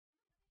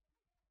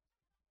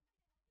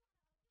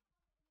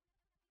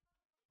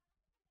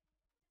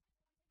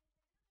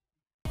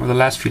over the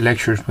last few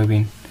lectures we've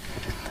been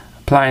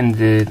applying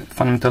the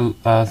fundamental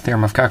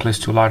theorem of calculus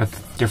to a lot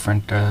of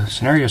different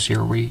scenarios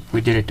here. We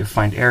did it to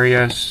find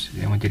areas,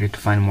 and we did it to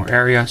find more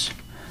areas,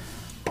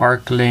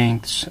 arc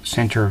lengths,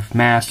 center of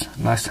mass.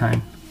 Last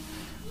time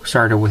we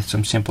started with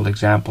some simple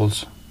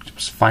examples,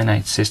 just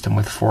finite system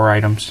with 4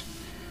 items.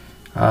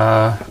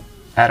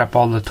 Add up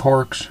all the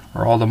torques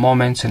or all the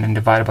moments and then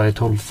divide it by the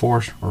total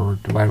force or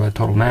divide by the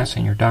total mass,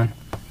 and you're done.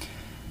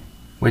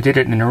 We did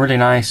it in a really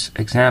nice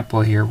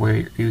example here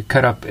where you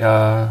cut up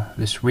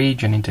this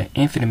region into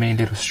infinite many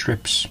little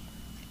strips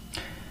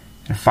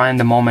and find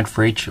the moment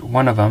for each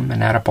one of them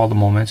and add up all the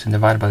moments and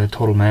divide it by the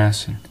total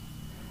mass, and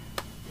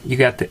you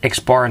got the x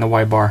bar and the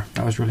y bar.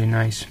 That was really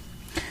nice.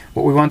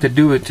 What we want to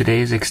do today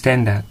is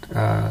extend that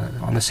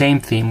on the same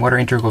theme. What are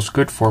integrals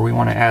good for? We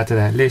want to add to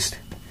that list,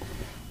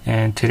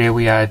 and today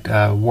we add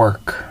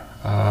work.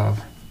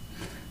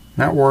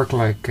 Not work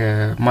like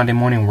Monday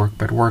morning work,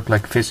 but work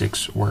like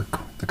physics work.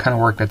 The kind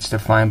of work that's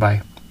defined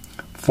by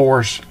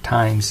force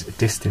times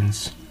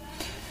distance.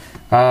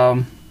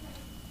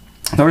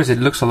 Notice it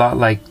looks a lot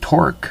like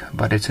torque,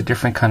 but it's a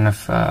different kind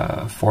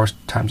of force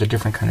times a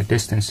different kind of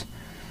distance.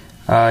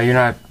 You're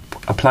not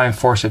applying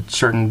force at a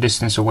certain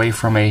distance away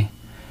from a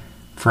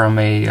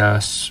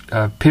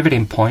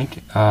pivoting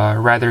point.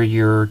 Rather,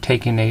 you're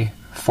taking a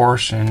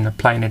force and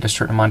applying it a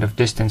certain amount of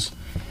distance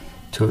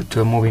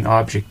to a moving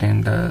object,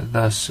 and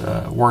thus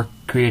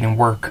creating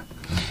work.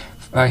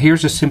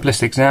 Here's the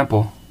simplest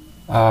example,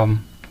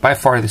 by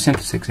far the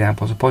simplest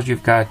example. Suppose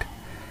you've got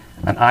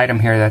an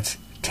item here that's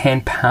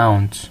 10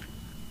 pounds,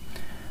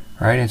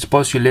 right? And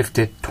suppose you lift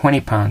it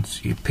 20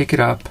 pounds. You pick it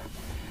up,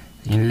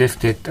 you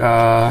lift it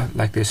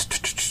like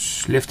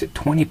this, lift it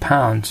 20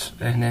 pounds,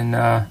 and then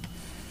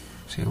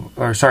you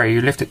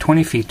lift it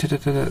 20 feet.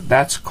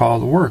 That's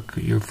called work.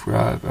 You've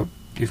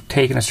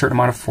taken a certain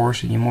amount of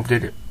force and you moved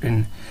it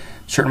in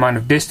a certain amount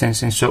of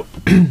distance, and so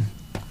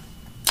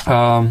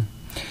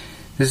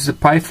this is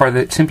by far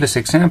the simplest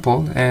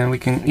example, and we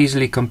can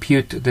easily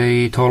compute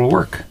the total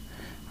work.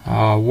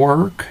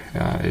 Work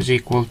is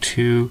equal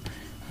to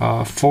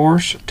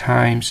force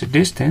times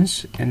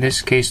distance. In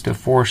this case, the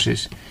force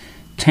is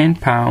 10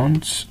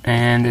 pounds,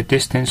 and the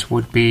distance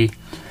would be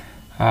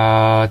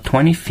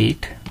 20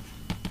 feet.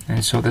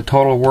 And so the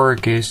total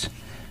work is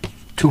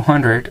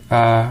 200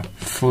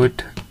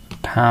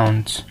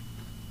 foot-pounds.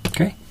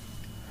 Okay?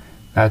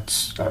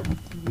 That's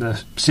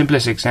the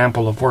simplest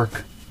example of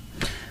work.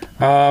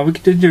 We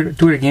could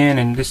do it again,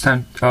 and this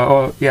time,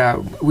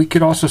 we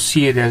could also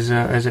see it as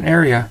an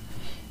area.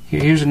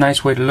 Here's a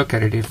nice way to look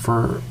at it. If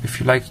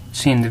you like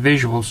seeing the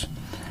visuals,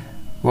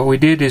 what we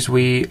did is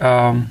we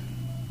had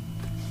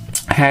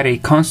a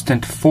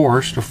constant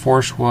force. The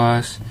force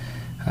was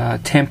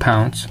 10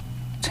 pounds.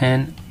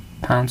 10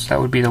 pounds. That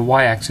would be the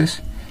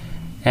y-axis,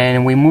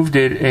 and we moved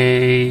it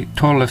a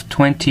total of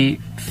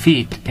 20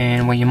 feet.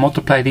 And when you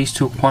multiply these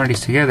two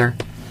quantities together,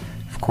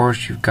 of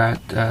course, you've got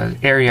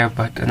area,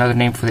 but another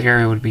name for the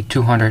area would be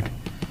 200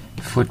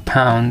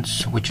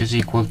 foot-pounds, which is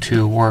equal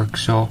to work.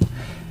 So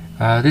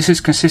this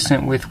is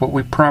consistent with what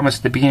we promised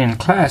at the beginning of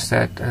the class,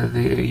 that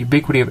the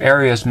ubiquity of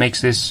areas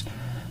makes this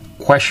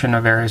question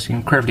of areas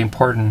incredibly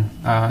important.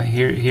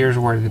 Here's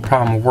where the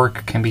problem of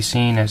work can be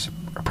seen as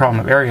a problem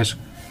of areas.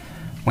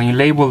 When you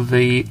label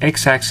the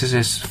x-axis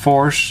as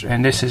force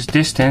and this is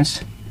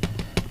distance,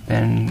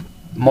 then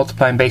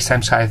multiplying base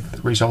times height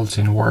results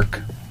in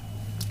work.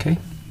 Okay?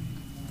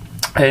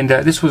 And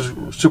this was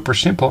super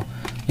simple.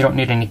 You don't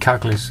need any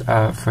calculus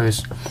for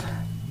this.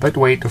 But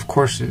wait, of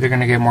course, they're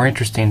going to get more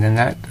interesting than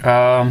that.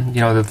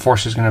 The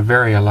force is going to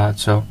vary a lot,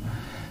 so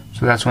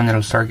that's when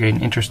it'll start getting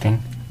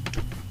interesting.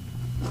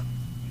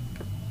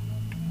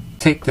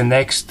 Take the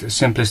next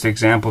simplest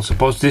example.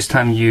 Suppose this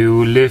time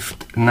you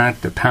lift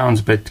not the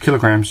pounds but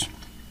kilograms.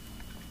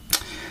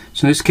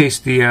 So in this case,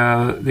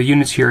 the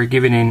units here are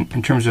given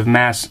in terms of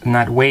mass,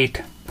 not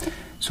weight.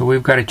 So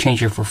we've got to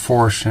change it for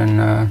force,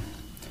 and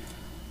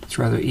it's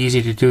rather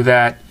easy to do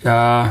that.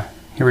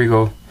 Here we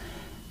go.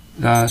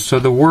 So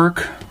the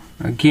work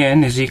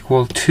again is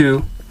equal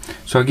to,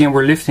 so again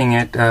we're lifting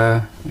it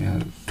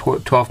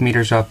 12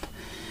 meters up.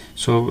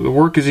 So the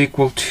work is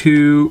equal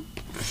to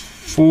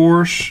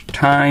force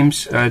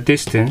times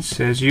distance,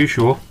 as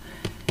usual,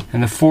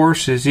 and the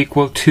force is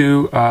equal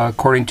to,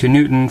 according to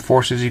Newton,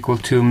 force is equal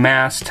to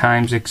mass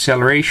times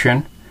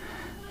acceleration.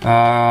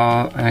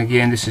 And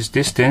again, this is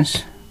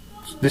distance.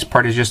 This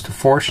part is just the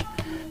force.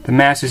 The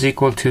mass is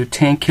equal to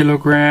 10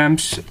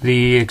 kilograms.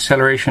 The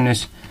acceleration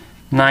is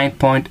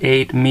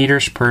 9.8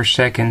 meters per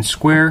second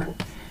square,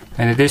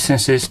 and the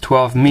distance is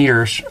 12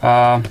 meters.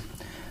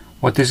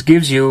 What this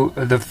gives you,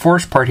 the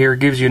force part here,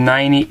 gives you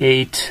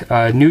 98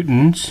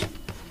 newtons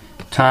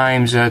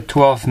times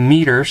 12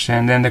 meters,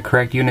 and then the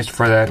correct units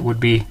for that would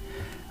be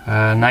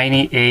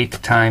 98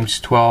 times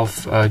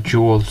 12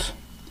 joules.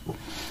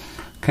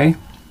 Okay.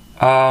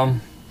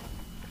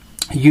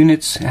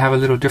 Units have a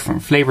little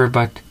different flavor,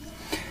 but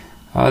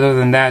other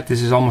than that,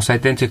 this is almost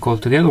identical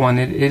to the other one.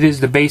 It is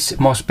the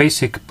most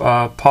basic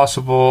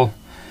possible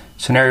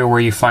scenario where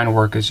you find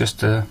work. It's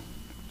just a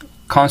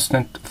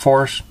constant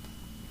force,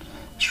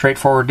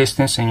 straightforward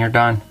distance, and you're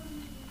done.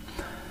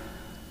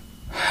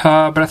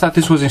 But I thought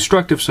this was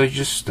instructive, so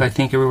I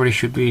think everybody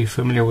should be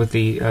familiar with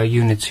the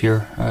units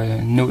here,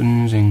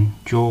 newtons and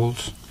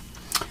joules,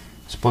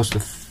 as opposed to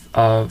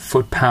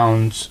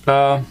foot-pounds.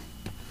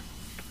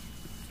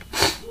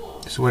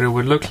 This is what it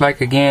would look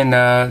like. Again,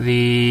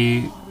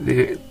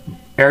 the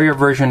area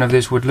version of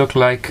this would look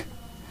like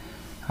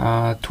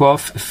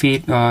 12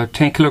 feet,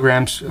 10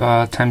 kilograms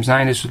times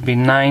 9. This would be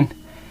 9.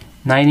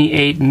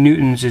 98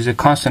 newtons is a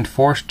constant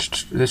force.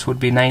 This would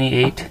be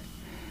 98.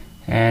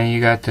 And you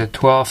got the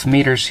 12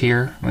 meters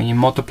here. When you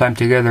multiply them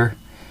together,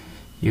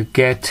 you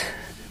get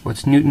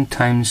what's Newton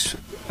times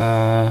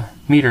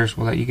meters.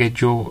 Well, you get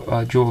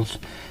joules.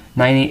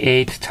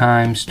 98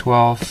 times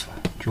 12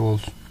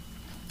 joules.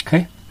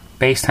 Okay?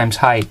 Base times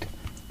height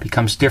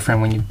becomes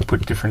different when you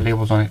put different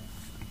labels on it.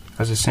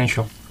 That's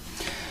essential.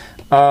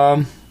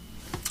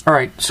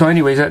 Alright, so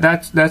anyways,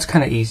 that's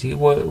kind of easy.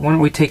 Well, why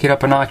don't we take it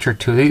up a notch or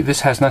two?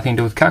 This has nothing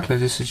to do with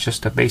calculus. This is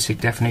just a basic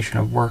definition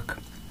of work.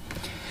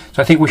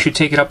 So I think we should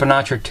take it up a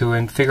notch or two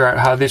and figure out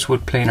how this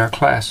would play in our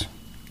class.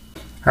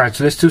 Alright,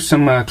 so let's do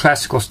some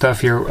classical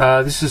stuff here.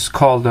 This is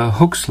called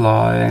Hooke's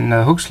Law, and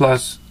Hooke's Law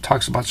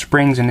talks about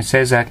springs, and it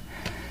says that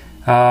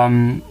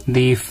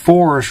the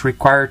force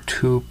required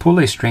to pull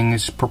a string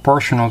is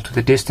proportional to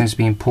the distance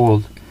being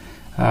pulled.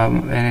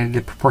 And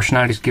the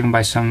proportionality is given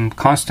by some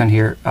constant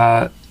here.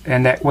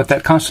 And what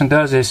that constant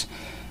does is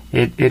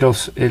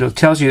it'll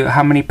tells you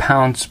how many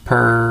pounds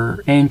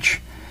per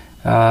inch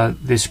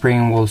this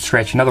spring will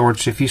stretch. In other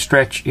words, if you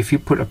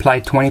apply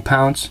 20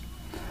 pounds,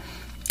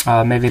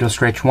 maybe it'll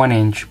stretch 1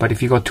 inch. But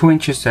if you go 2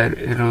 inches,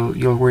 it'll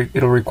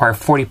require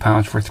 40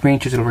 pounds. For 3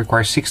 inches, it'll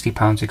require 60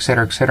 pounds,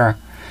 etc., etc.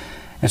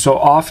 And so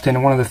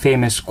often, one of the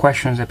famous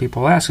questions that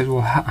people ask is,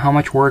 well, how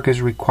much work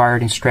is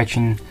required in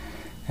stretching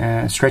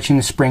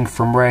the spring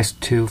from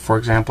rest to, for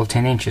example,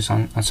 10 inches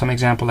on some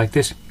example like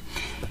this?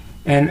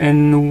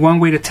 And one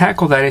way to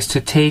tackle that is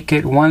to take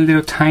it one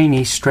little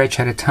tiny stretch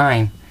at a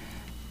time.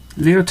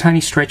 Little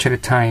tiny stretch at a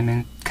time,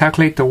 and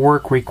calculate the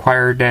work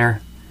required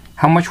there.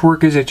 How much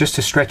work is it just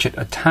to stretch it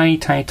a tiny,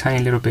 tiny,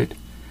 tiny little bit?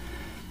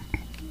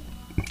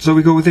 So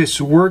we go with this.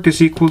 Work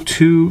is equal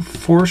to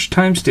force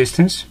times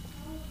distance.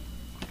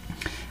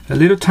 A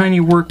little tiny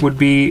work would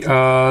be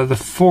the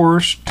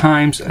force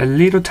times a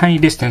little tiny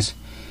distance.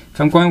 If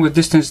I'm going with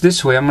distance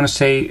this way, I'm going to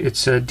say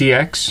it's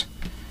dx.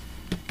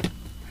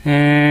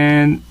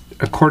 And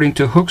according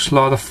to Hooke's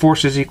law, the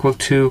force is equal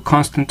to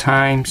constant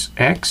times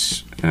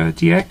x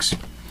dx.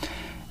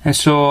 And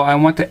so I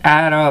want to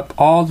add up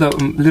all the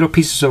little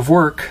pieces of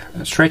work,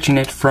 stretching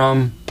it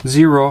from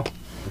 0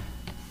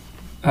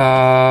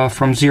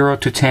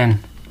 to 10.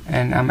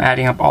 And I'm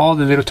adding up all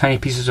the little tiny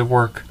pieces of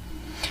work.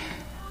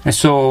 And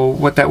so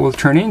what that will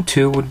turn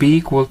into would be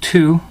equal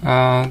to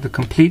the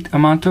complete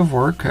amount of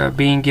work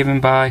being given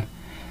by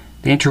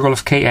the integral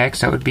of kx.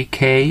 That would be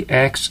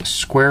kx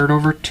squared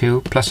over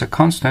 2 plus a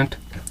constant.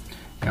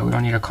 Yeah, we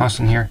don't need a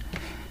constant here,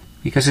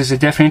 because it's a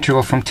definite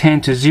integral from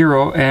 10 to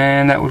 0,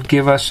 and that would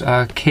give us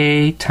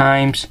k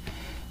times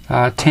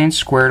 10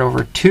 squared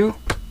over 2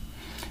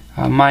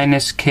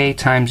 minus k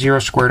times 0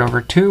 squared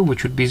over 2,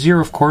 which would be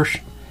 0, of course,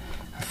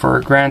 for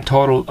a grand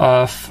total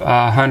of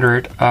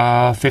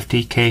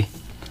 150k.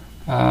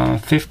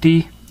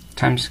 50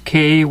 times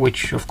k,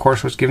 which of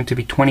course was given to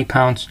be 20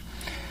 pounds.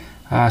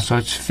 So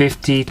it's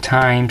 50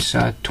 times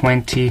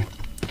 20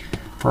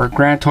 for a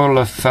grand total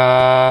of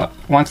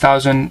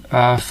 1,000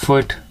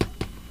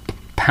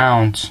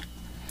 foot-pounds.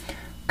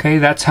 Okay,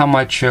 that's how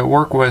much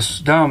work was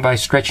done by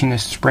stretching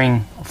this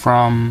spring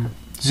from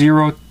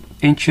 0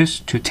 inches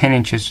to 10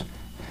 inches.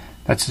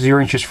 That's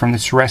 0 inches from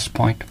this rest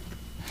point.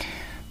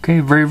 Okay,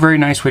 very, very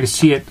nice way to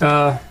see it.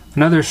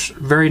 Another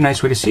very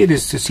nice way to see it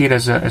is to see it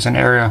as an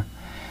area.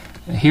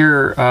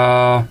 Here,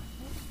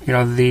 you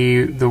know,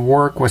 the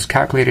work was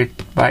calculated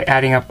by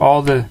adding up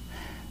all the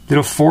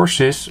little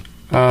forces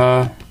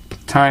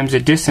times the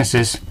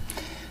distances,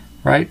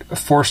 right?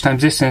 Force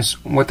times distance.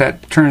 What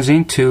that turns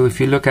into, if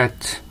you look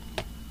at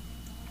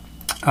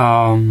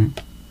our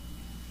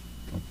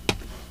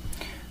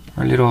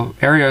little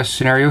area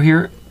scenario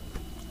here,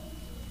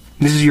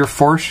 this is your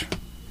force.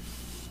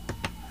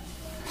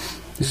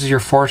 This is your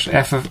force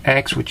f of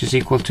x, which is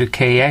equal to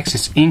kx.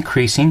 It's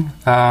increasing.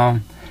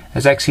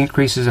 As x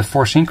increases, the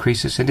force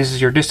increases, and this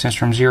is your distance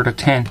from 0 to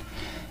 10.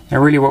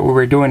 And really what we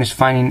were doing is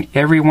finding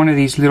every one of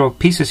these little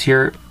pieces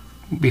here.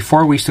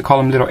 Before we used to call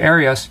them little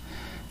areas.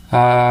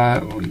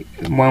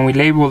 When we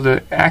label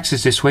the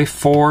axis this way,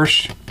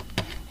 force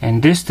and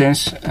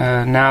distance,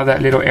 now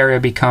that little area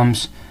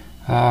becomes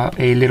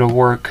a little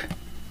work,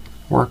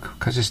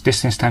 because it's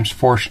distance times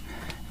force.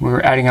 We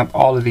were adding up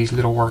all of these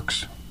little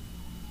works.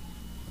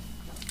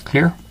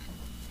 Clear?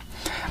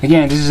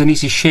 Again, this is an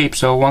easy shape,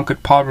 so one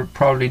could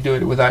probably do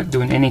it without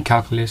doing any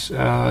calculus,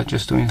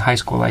 just doing high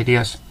school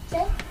ideas.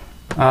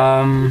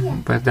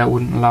 But that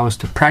wouldn't allow us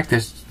to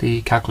practice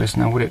the calculus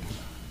now, would it?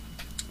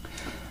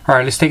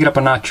 Alright, let's take it up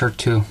a notch or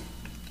two.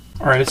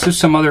 Alright, let's do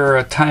some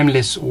other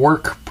timeless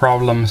work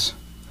problems.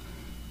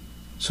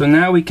 So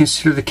now we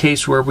consider the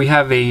case where we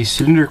have a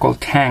cylindrical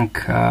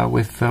tank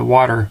with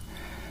water.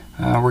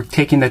 We're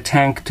taking the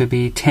tank to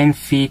be 10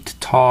 feet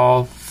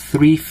tall,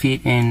 3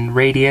 feet in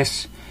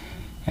radius,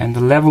 and the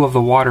level of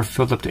the water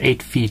filled up to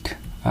 8 feet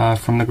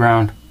from the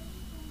ground.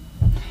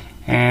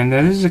 And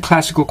this is a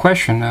classical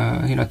question.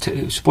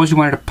 Suppose you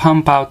wanted to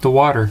pump out the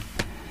water.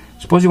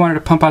 Suppose you wanted to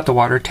pump out the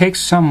water. It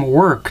takes some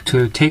work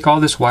to take all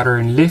this water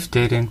and lift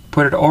it and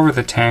put it over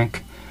the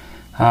tank.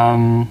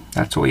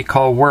 That's what we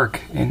call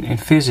work in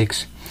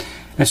physics.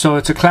 And so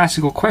it's a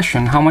classical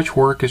question. How much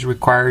work is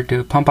required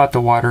to pump out the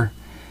water?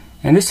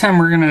 And this time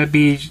we're going to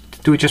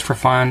do it just for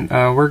fun.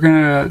 We're going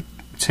to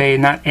say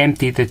not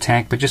empty the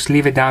tank, but just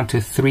leave it down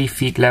to 3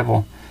 feet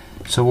level.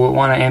 So we'll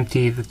want to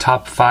empty the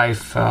top 5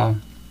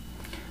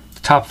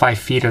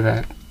 feet of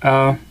that.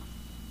 By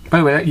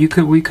the way,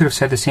 we could have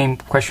said the same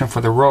question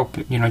for the rope.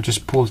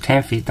 Just pull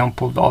 10 feet, don't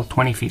pull all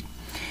 20 feet.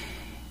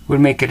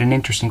 Would make it an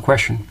interesting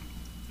question.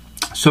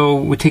 So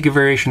we take a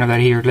variation of that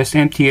here. Let's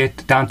empty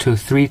it down to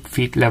 3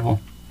 feet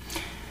level.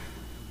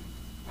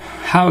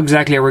 How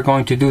exactly are we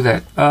going to do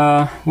that?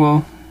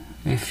 Well,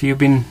 if you've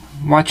been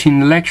watching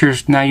the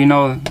lectures, now you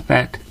know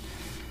that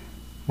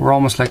we're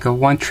almost like a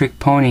one-trick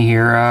pony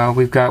here.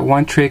 We've got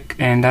one trick,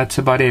 and that's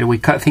about it. We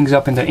cut things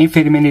up into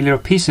infinite many little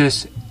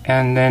pieces,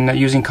 and then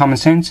using common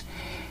sense,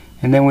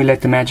 and then we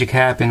let the magic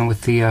happen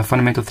with the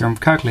fundamental theorem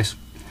of calculus.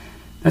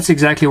 That's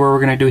exactly what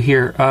we're going to do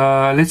here.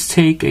 Let's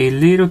take a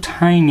little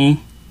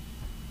tiny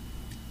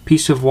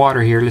piece of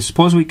water here. Let's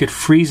suppose we could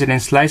freeze it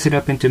and slice it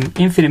up into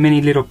infinite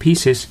many little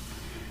pieces.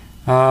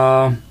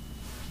 What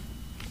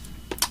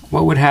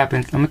would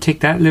happen? I'm going to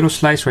take that little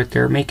slice right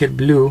there, make it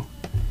blue,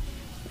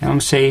 and I'm going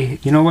to say,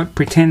 you know what,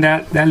 pretend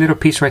that little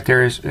piece right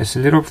there is a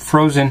little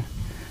frozen.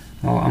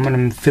 Oh, I'm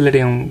going to fill it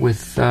in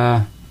with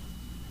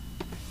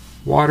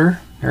water.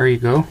 There you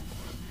go.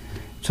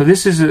 So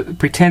this is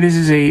pretend this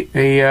is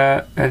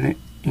an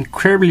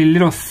incredibly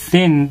little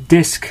thin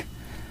disc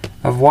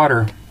of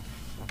water,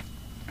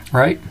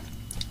 right?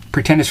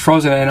 Pretend it's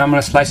frozen, and I'm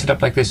going to slice it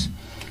up like this.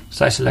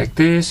 Slice it like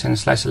this, and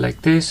slice it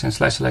like this, and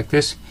slice it like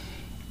this.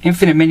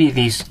 Infinite many of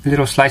these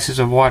little slices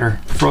of water,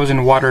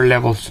 frozen water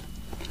levels.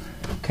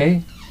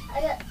 Okay?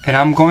 And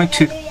I'm going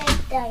to...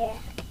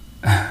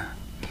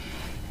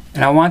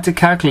 and I want to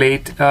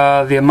calculate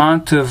the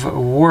amount of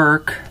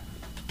work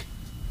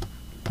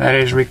that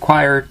is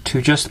required to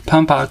just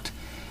pump out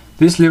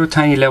this little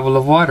tiny level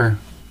of water.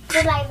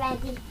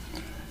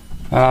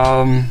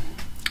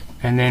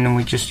 And then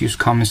we just use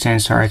common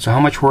sense. Alright, so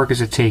how much work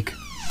does it take?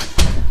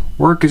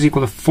 Work is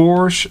equal to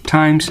force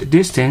times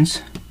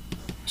distance.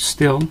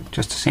 Still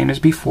just the same as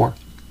before.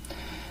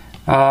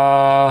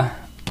 Now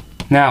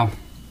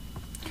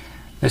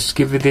let's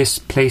give this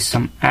place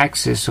some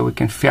axis so we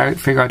can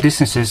figure out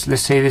distances.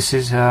 Let's say this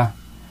is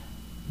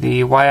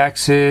the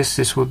y-axis.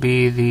 This will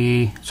be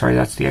the, sorry,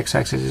 that's the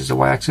x-axis. This is the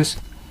y-axis.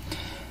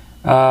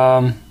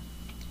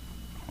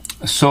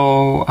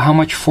 So how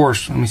much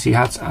force? Let me see.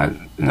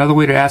 Another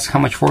way to ask how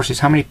much force is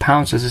how many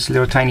pounds does this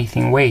little tiny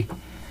thing weigh?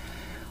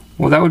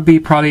 Well, that would be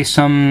probably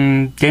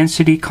some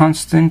density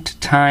constant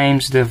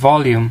times the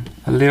volume,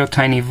 a little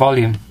tiny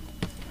volume.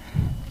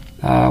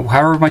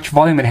 However much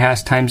volume it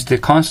has times the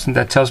constant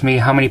that tells me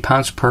how many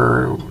pounds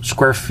per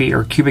square feet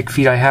or cubic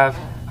feet I have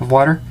of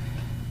water.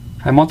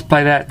 I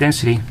multiply that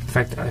density. In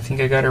fact, I think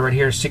I got it right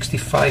here,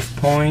 65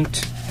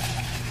 point,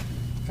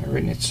 I've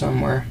written it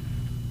somewhere,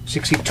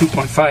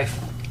 62.5.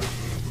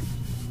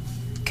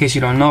 In case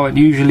you don't know it,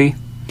 usually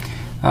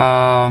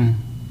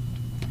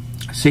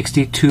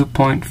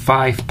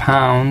 62.5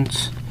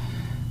 pounds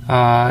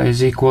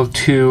is equal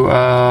to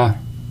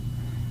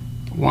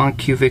 1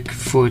 cubic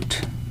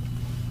foot.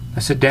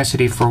 That's the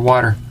density for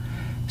water.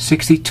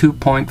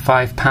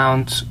 62.5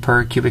 pounds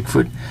per cubic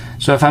foot.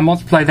 So if I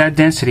multiply that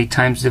density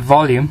times the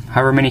volume,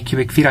 however many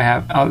cubic feet I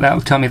have, that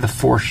will tell me the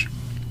force.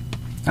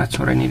 That's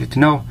what I needed to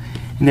know.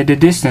 And then the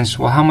distance,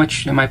 well, how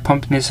much am I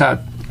pumping this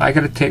out? I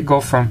got to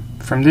go from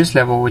this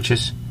level, which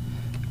is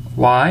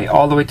y,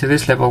 all the way to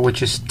this level,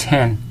 which is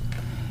 10.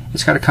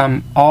 It's got to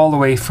come all the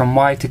way from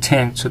y to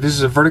 10. So this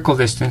is a vertical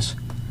distance,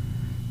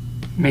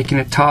 making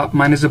the top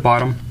minus the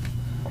bottom.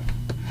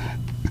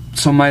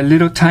 So my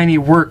little tiny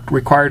work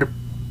required to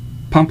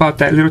pump out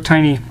that little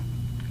tiny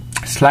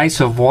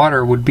slice of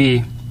water would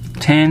be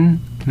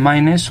 10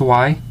 minus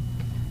y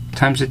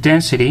times the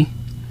density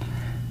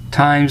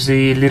times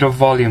the little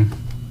volume.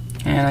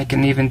 And I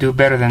can even do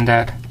better than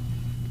that,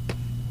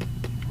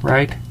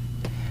 right?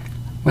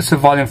 What's the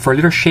volume for a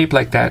little shape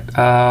like that?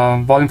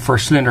 Volume for a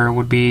cylinder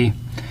would be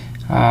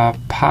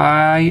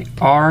pi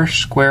r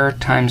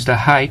squared times the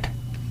height.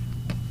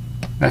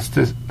 That's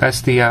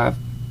the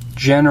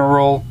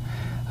general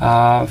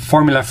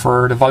formula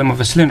for the volume of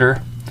a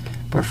cylinder.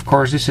 But of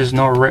course, this is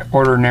no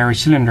ordinary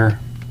cylinder.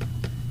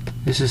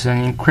 This is an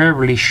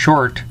incredibly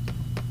short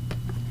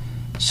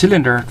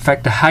cylinder. In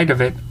fact, the height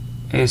of it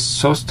is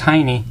so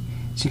tiny.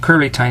 It's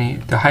incredibly tiny.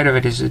 The height of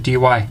it is a dy.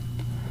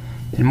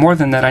 And more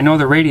than that, I know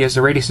the radius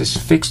is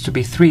fixed to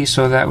be 3,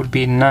 so that would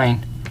be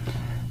 9.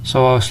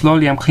 So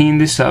slowly I'm cleaning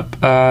this up.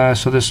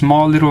 So the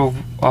small little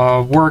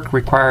work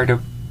required to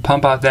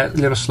pump out that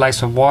little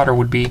slice of water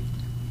would be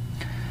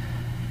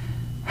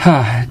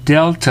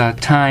delta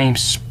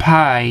times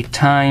pi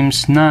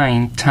times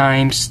 9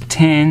 times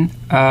 10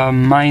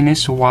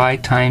 minus y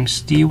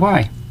times dy.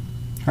 Alright,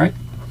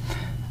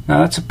 now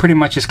that's pretty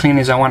much as clean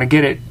as I want to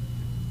get it.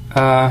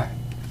 I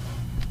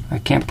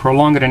can't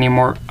prolong it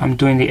anymore. I'm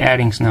doing the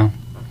addings now.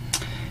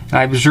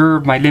 I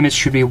observe my limits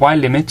should be y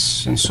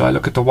limits, and so I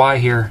look at the y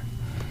here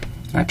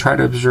and I try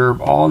to observe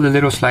all the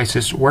little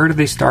slices. Where do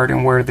they start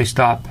and where do they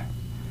stop?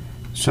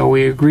 So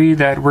we agree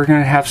that we're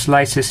going to have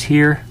slices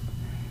here.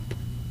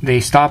 They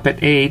stop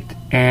at 8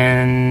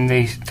 and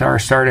they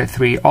start at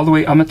 3. All the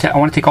way, I want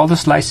to take all the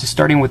slices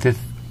starting with the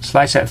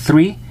slice at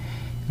 3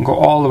 and go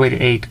all the way to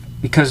 8,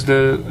 because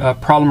the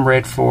problem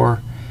read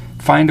for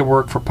find the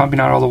work for pumping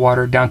out all the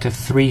water down to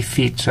 3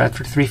 feet. So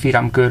after 3 feet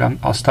I'm good,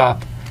 I'll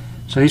stop.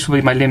 So these will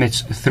be my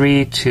limits,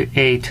 3 to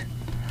 8.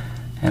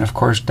 And of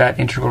course that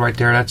integral right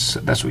there,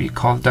 that's what you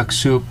call duck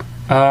soup.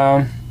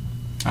 I'll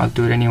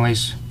do it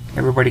anyways.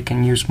 Everybody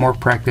can use more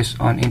practice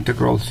on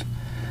integrals.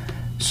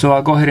 So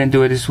I'll go ahead and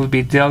do it. This will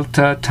be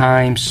delta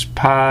times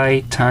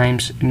pi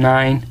times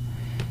 9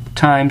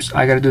 times,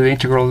 I got to do the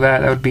integral of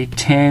that. That would be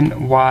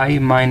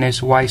 10y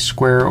minus y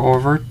squared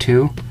over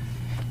 2.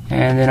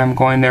 And then I'm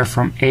going there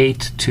from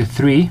 8 to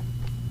 3.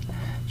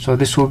 So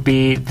this will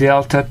be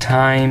delta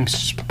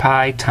times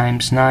pi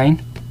times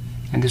 9.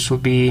 And this will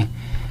be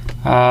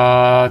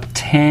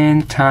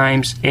 10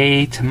 times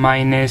 8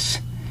 minus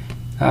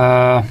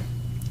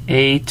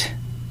 8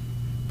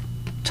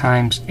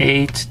 times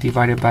 8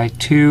 divided by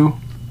 2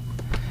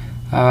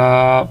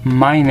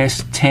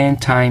 minus 10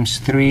 times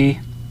 3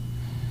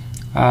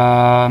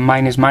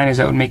 minus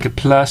that would make it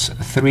plus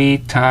 3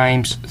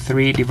 times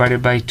 3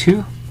 divided by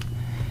 2,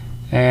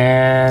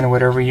 and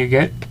whatever you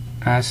get,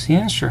 that's the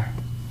answer.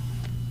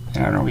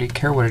 And I don't really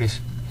care what it is.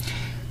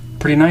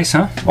 Pretty nice,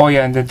 huh? Oh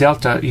yeah, and the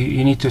delta,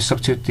 you need to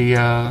substitute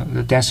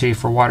the density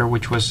for water,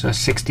 which was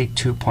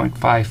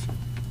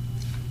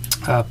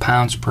 62.5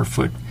 pounds per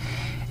foot.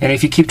 And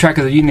if you keep track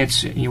of the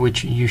units,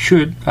 which you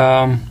should,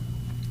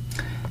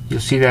 you'll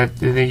see that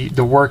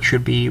the work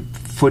should be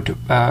foot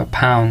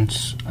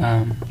pounds.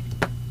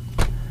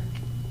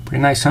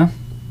 Pretty nice, huh?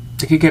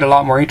 It could get a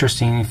lot more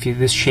interesting if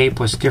this shape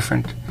was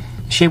different.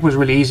 The shape was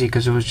really easy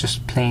because it was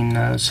just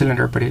plain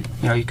cylinder, but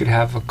you could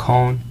have a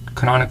cone,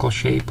 canonical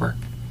shape, or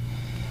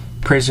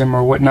prism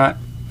or whatnot.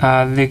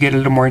 They get a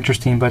little more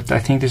interesting, but I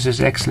think this is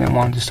an excellent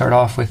one to start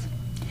off with.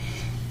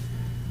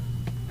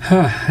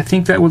 I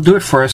think that will do it for us.